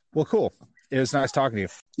 Well, cool. It was nice talking to you.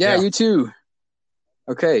 Yeah, you too.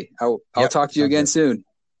 Okay, I'll talk to you again soon.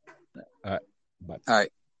 All right. Bye. All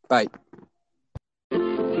right. Bye.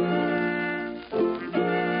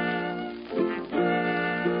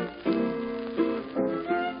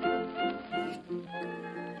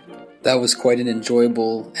 That was quite an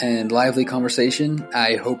enjoyable and lively conversation.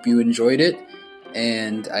 I hope you enjoyed it.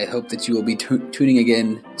 and I hope that you will be tuning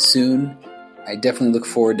again soon. I definitely look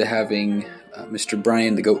forward to having Mr.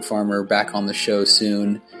 Brian, the goat farmer, back on the show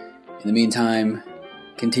soon. In the meantime,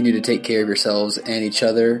 continue to take care of yourselves and each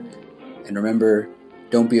other, and remember,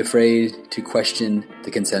 don't be afraid to question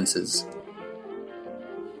the consensus.